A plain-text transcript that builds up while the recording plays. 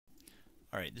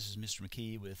Alright, this is Mr.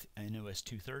 McKee with NOS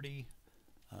 230.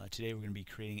 Today we're going to be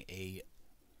creating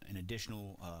an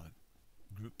additional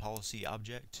group policy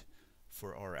object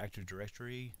for our Active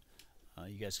Directory.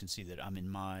 You guys can see that I'm in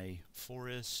my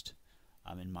forest,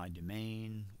 I'm in my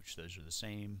domain, which those are the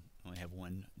same. I only have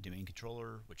one domain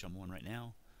controller, which I'm on right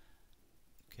now.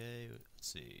 Okay, let's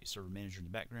see, server manager in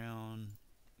the background,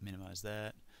 minimize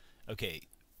that. Okay,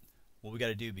 what we got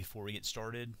to do before we get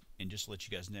started, and just to let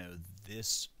you guys know,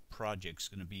 this project's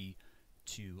going to be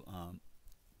to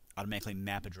automatically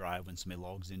map a drive when somebody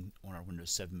logs in on our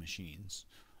Windows 7 machines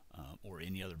or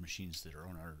any other machines that are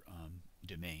on our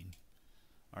domain.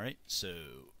 Alright, so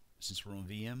since we're on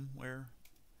VMware,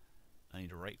 I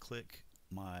need to right click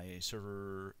my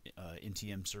server,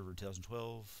 NTM server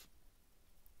 2012,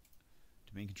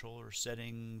 domain controller,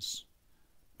 settings.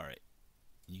 Alright,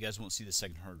 you guys won't see the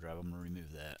second hard drive, I'm going to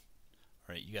remove that.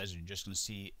 Alright, you guys are just going to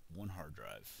see one hard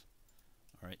drive.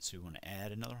 Alright, so we want to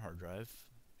add another hard drive,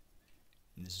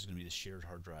 and this is going to be the shared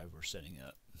hard drive we're setting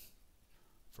up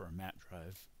for our map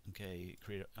drive. Okay,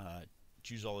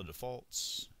 choose all the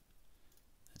defaults.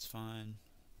 That's fine.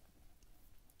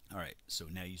 Alright, so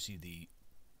now you see the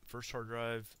first hard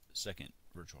drive, second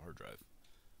virtual hard drive.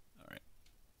 Alright,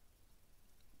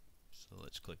 so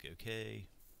let's click OK.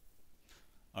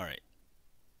 Alright,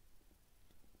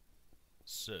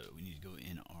 so we need to go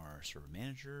in our server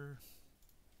manager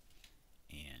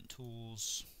and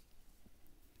tools,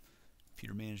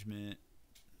 computer management.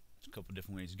 There's a couple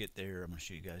different ways to get there. I'm going to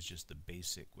show you guys just the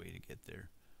basic way to get there.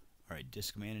 Alright,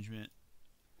 disk management.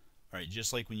 Alright,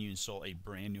 just like when you install a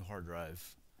brand new hard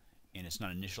drive and it's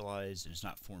not initialized and it's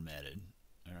not formatted,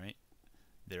 alright,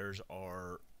 there's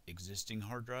our existing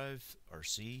hard drive,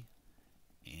 RC,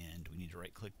 and we need to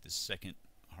right click the second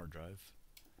hard drive,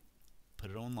 put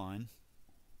it online,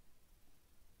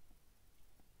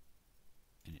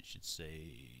 and it should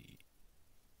say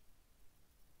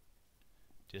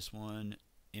this one.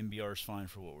 MBR is fine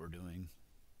for what we're doing.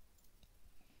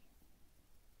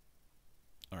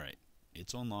 Alright,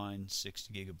 it's online,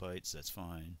 60 gigabytes, that's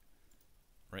fine.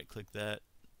 Right click that,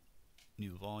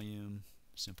 new volume,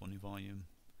 simple new volume,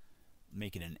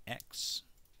 make it an X.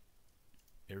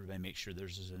 Everybody make sure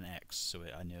theirs is an X so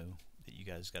I know that you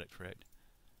guys got it correct.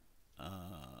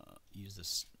 Use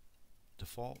this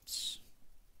defaults.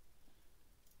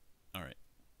 Alright,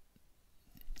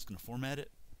 it's going to format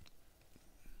it.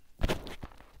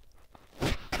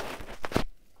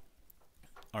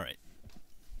 Alright,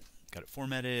 got it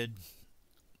formatted,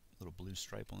 little blue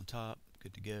stripe on the top,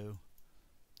 good to go.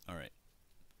 Alright,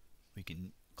 we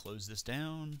can close this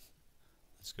down.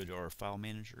 Let's go to our file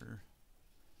manager.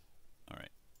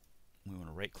 Alright, we want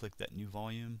to right click that new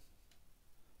volume,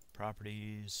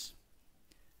 properties,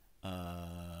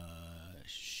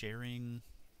 sharing.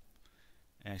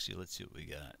 Actually, let's see what we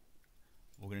got.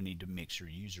 We're going to need to make sure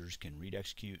users can read,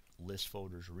 execute, list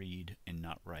folders, read, and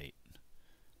not write.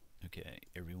 Okay,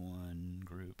 everyone,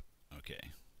 group,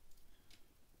 okay.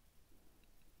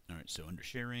 Alright, so under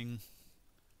sharing,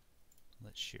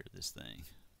 let's share this thing.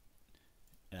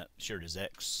 Shared as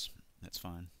X, that's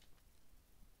fine.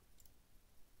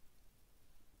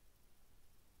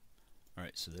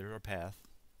 Alright, so there's our path.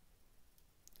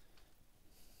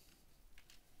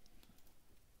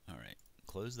 Alright,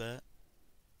 close that.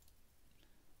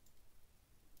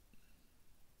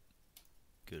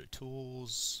 Go to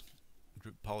Tools,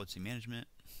 Group Policy Management.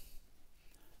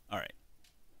 Alright,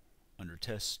 under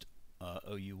Test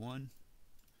OU1, I'm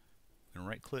going to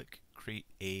right click, create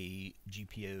a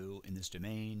GPO in this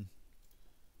domain,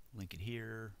 link it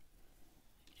here,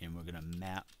 and we're going to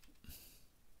map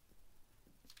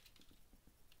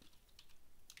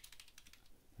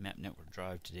network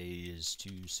drive. Today is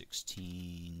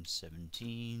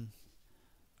 2/16/17.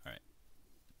 Alright,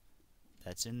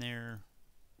 that's in there.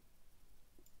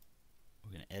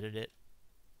 We're going to edit it.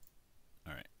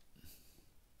 Alright,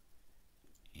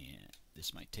 and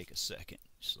this might take a second,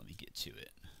 just let me get to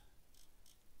it.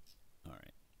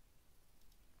 Alright,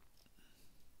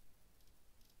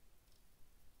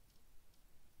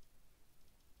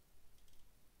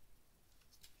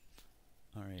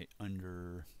 alright,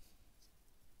 under,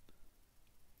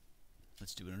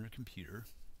 let's do it under computer.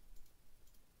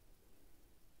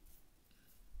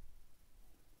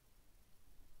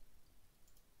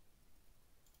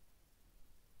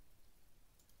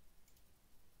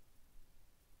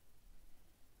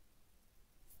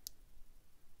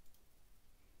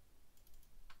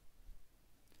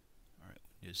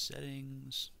 Is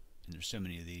settings, and there's so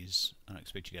many of these, I don't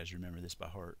expect you guys to remember this by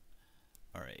heart.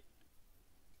 Alright,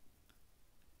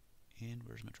 and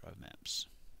where's my drive maps?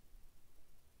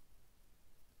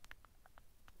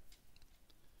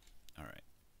 Alright,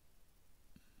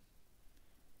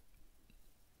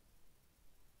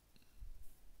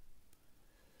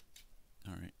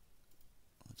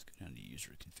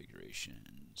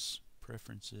 configurations,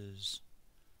 preferences,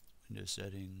 window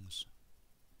settings.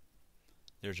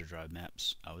 There's our drive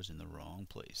maps. I was in the wrong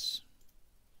place.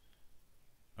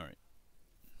 Alright.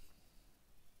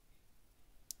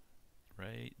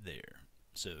 Right there.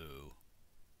 So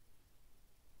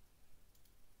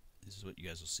this is what you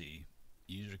guys will see.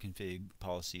 User config,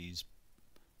 policies,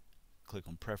 click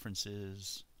on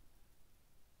preferences,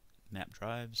 map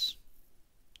drives.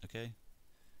 Okay,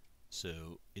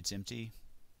 so it's empty.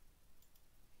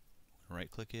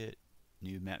 Right click it,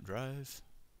 new map drive.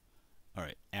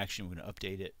 Alright, action, we're going to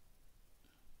update it.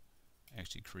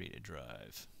 Actually create a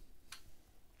drive.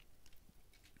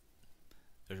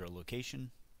 There's our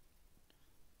location.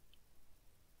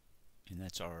 And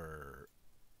that's our,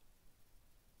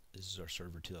 this is our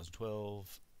server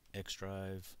 2012, X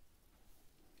drive,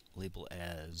 label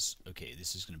as, okay,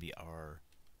 this is going to be our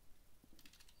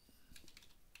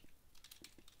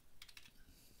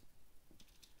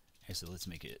actually let's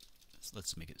make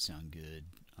it sound good.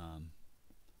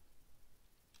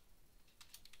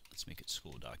 Let's make it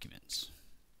school documents.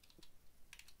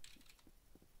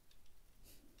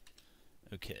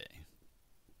 Okay.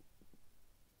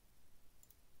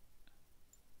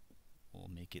 We'll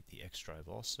make it the X drive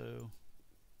also,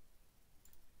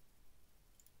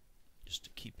 just to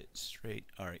keep it straight.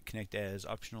 Alright, connect as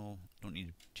optional, don't need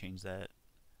to change that.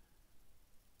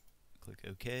 Click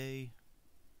OK.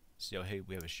 See how, hey,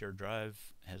 we have a shared drive,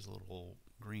 has a little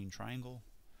green triangle.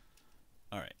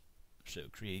 Alright, so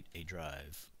create a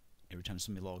drive. Every time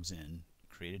somebody logs in,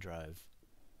 create a drive.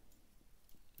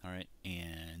 Alright,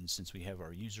 and since we have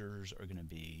our users are going to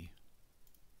be,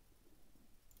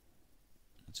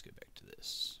 let's go back to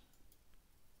this.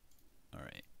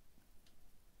 Alright,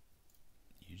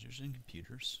 users and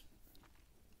computers.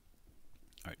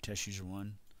 Alright, test user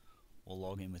 1. We'll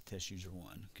log in with test user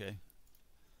 1, okay?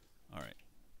 Alright.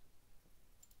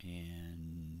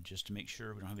 And just to make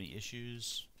sure we don't have any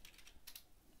issues,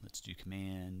 let's do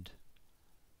command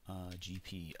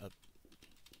GP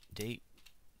update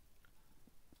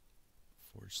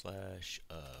 /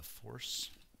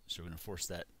 force. So we're going to force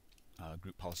that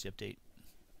group policy update.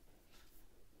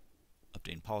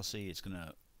 Updating policy, it's going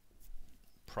to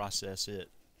process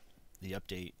it. The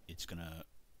update, it's going to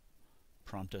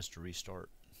prompt us to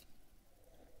restart.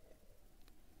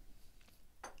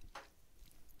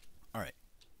 Alright.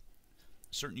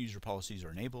 Certain user policies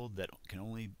are enabled that can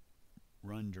only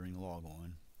run during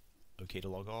logon. Okay to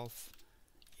log off?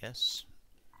 Yes.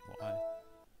 Why?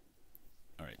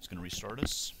 Alright, it's going to restart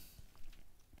us.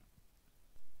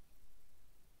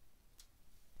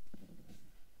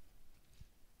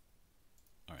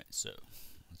 Alright, so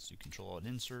let's do Control-Alt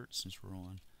insert since we're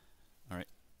on. Alright,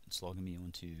 it's logging me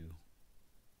onto,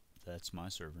 that's my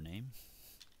server name.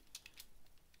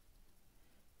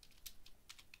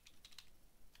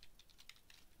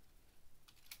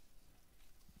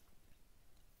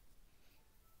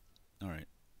 Alright,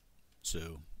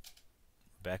 so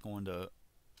back on to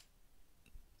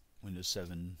Windows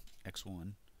 7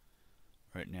 X1.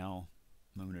 Right now,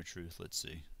 moment of truth, let's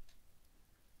see.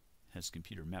 Has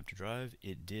computer mapped to drive?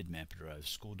 It did map to drive.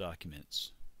 School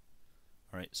documents.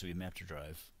 Alright, so we mapped to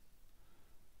drive.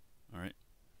 Alright,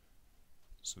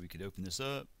 so we could open this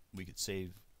up. We could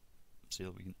save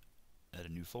that we can add a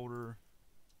new folder.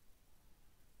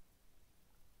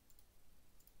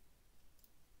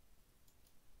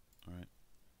 Alright.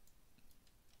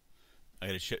 I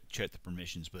gotta check the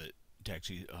permissions, but to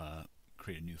actually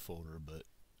create a new folder. But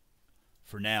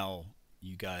for now,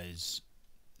 you guys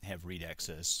have read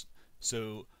access.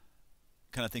 So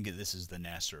kind of think of this as the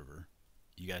NAS server.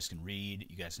 You guys can read,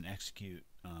 you guys can execute.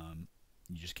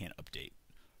 You just can't update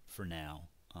for now.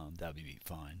 That would be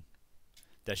fine.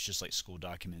 That's just like school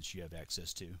documents you have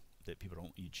access to that people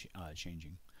don't need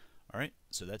changing. Alright,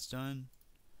 so that's done.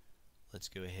 Let's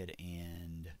go ahead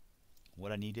and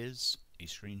what I need is a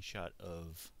screenshot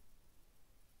of,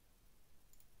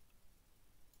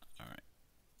 alright,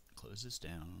 close this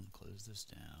down, close this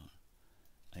down.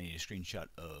 I need a screenshot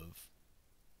of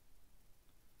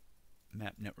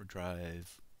map network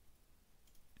drive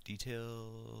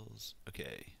details.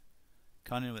 Okay,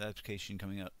 content with application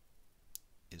coming up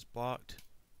is blocked.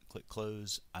 Click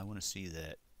close. I want to see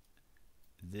that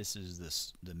this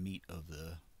is the meat of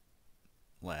the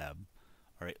lab.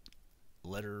 Alright,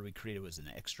 letter we created was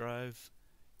an X drive.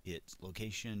 Its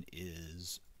location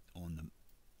is on the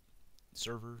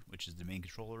server, which is the main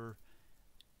controller,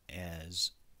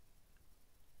 as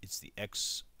it's the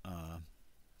X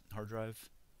hard drive.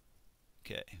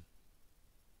 Okay.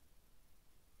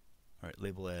 Alright,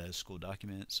 label as school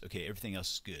documents. Okay, everything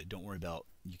else is good. Don't worry about,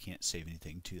 you can't save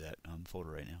anything to that folder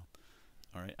right now.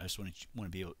 Alright, I just want to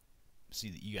be able see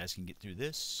that you guys can get through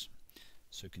this.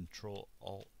 So Control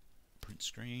Alt print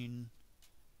screen,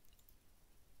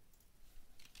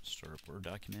 start up Word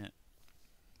document.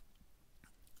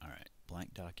 Alright,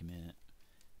 blank document,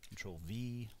 Control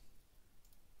V,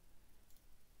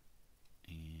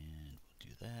 and we'll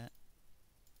do that.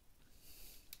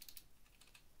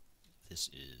 This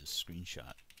is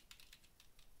screenshot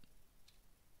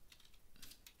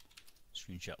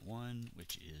 1,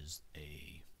 which is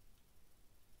a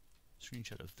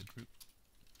screenshot of the group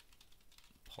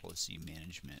policy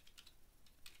management.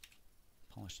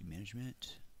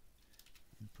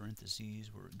 In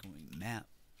parentheses, we're going map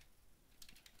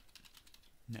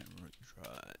network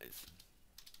drive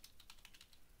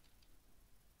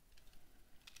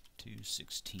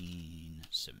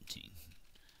 21617.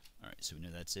 Alright, so we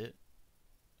know that's it.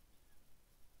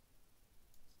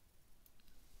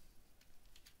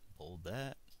 Bold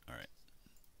that. Alright,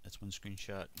 that's one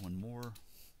screenshot. One more.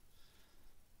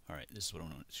 Alright, this is what I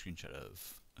want a screenshot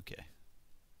of. Okay.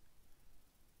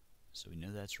 So we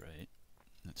know that's right.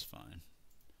 That's fine.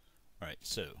 Alright,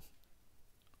 so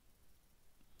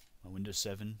my Windows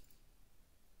 7,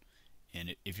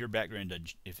 and if your background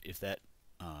doesn't, if that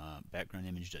background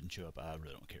image doesn't show up, I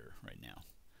really don't care right now.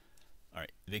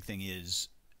 Alright, the big thing is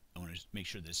I want to make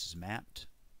sure this is mapped.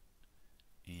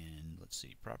 And let's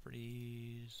see,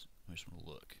 properties. I just want to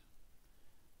look.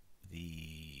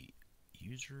 The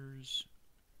users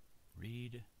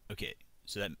read. Okay,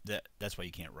 so that's why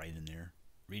you can't write in there.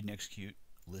 Read and execute,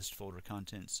 list folder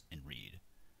contents, and read.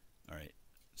 Alright,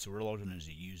 so we're logged in as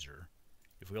a user.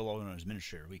 If we log in as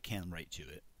administrator, we can write to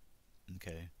it.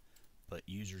 Okay, but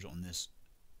users on this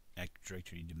Active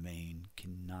Directory domain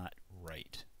cannot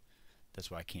write. That's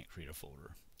why I can't create a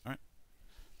folder. Alright,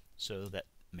 so that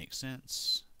makes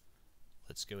sense.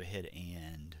 Let's go ahead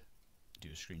and do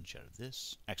a screenshot of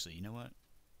this. Actually, you know what?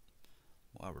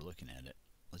 While we're looking at it,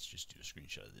 let's just do a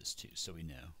screenshot of this too, so we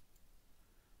know.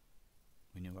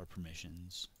 We know our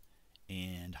permissions.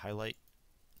 And highlight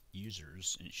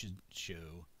users, and it should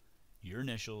show your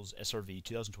initials, SRV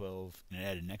 2012, and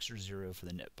add an extra 0 for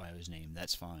the NetBIOS name.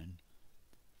 That's fine.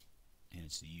 And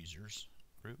it's the users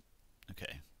group.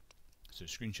 Okay. So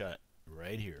screenshot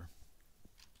right here.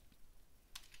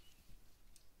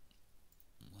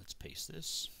 Let's paste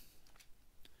this.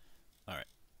 Alright.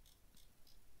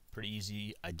 Pretty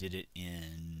easy. I did it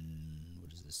in, what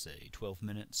does this say, 12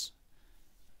 minutes.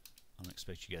 I don't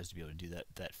expect you guys to be able to do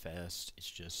that fast. It's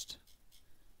just,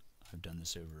 I've done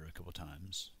this over a couple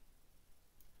times.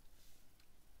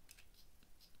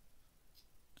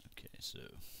 Okay, so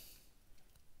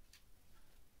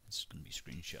this is going to be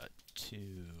screenshot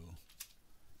 2.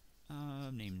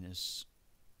 Name this.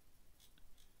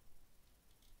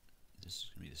 This is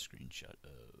going to be the screenshot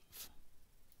of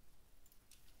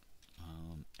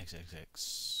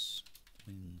XXX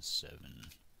Win 7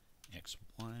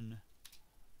 X1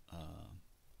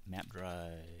 map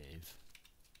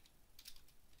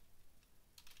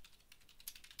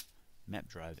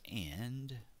drive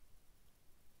and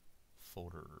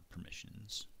folder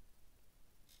permissions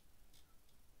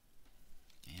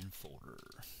and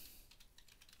folder.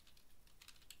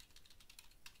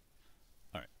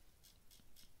 Alright,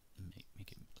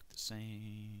 make it look the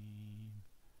same.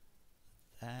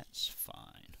 That's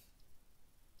fine.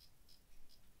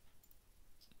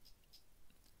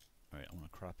 Alright, I want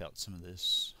to crop out some of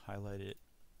this, highlight it,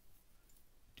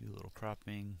 do a little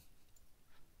cropping.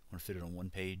 I want to fit it on one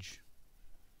page.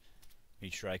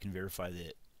 Make sure I can verify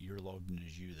that you're logged in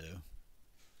as you, though.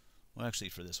 Well, actually,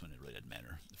 for this one, it really doesn't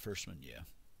matter. The first one, yeah.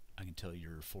 I can tell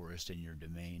your forest and your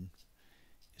domain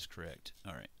is correct.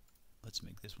 Alright, let's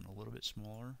make this one a little bit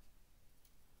smaller. I'm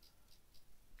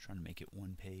trying to make it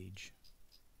one page.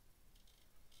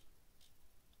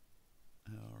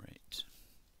 Alright.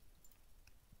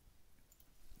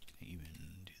 Can I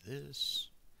even do this?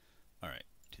 Alright,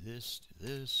 do this,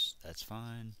 that's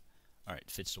fine. Alright,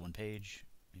 fits to one page.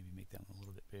 Maybe make that one a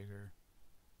little bit bigger.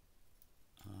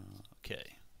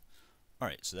 Okay.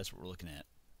 Alright, so that's what we're looking at.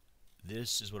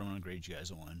 This is what I'm going to grade you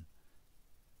guys on.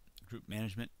 Group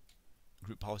management,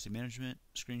 group policy management,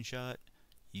 screenshot.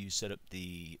 You set up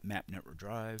the map network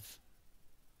drive.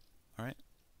 Alright,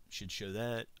 should show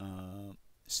that.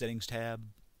 Settings tab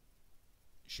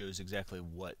shows exactly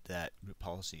what that group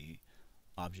policy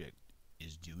object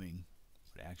is doing,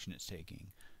 what action it's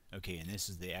taking. Okay, and this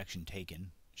is the action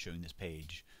taken, showing this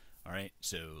page. Alright,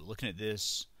 so looking at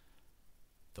this,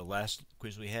 the last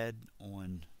quiz we had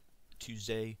on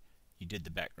Tuesday, you did the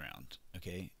background.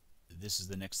 Okay, this is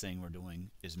the next thing we're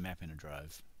doing, is mapping a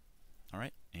drive.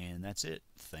 Alright, and that's it.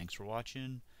 Thanks for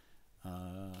watching.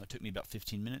 It took me about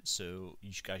 15 minutes, so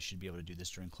you guys should be able to do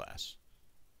this during class.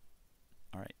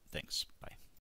 All right, thanks. Bye.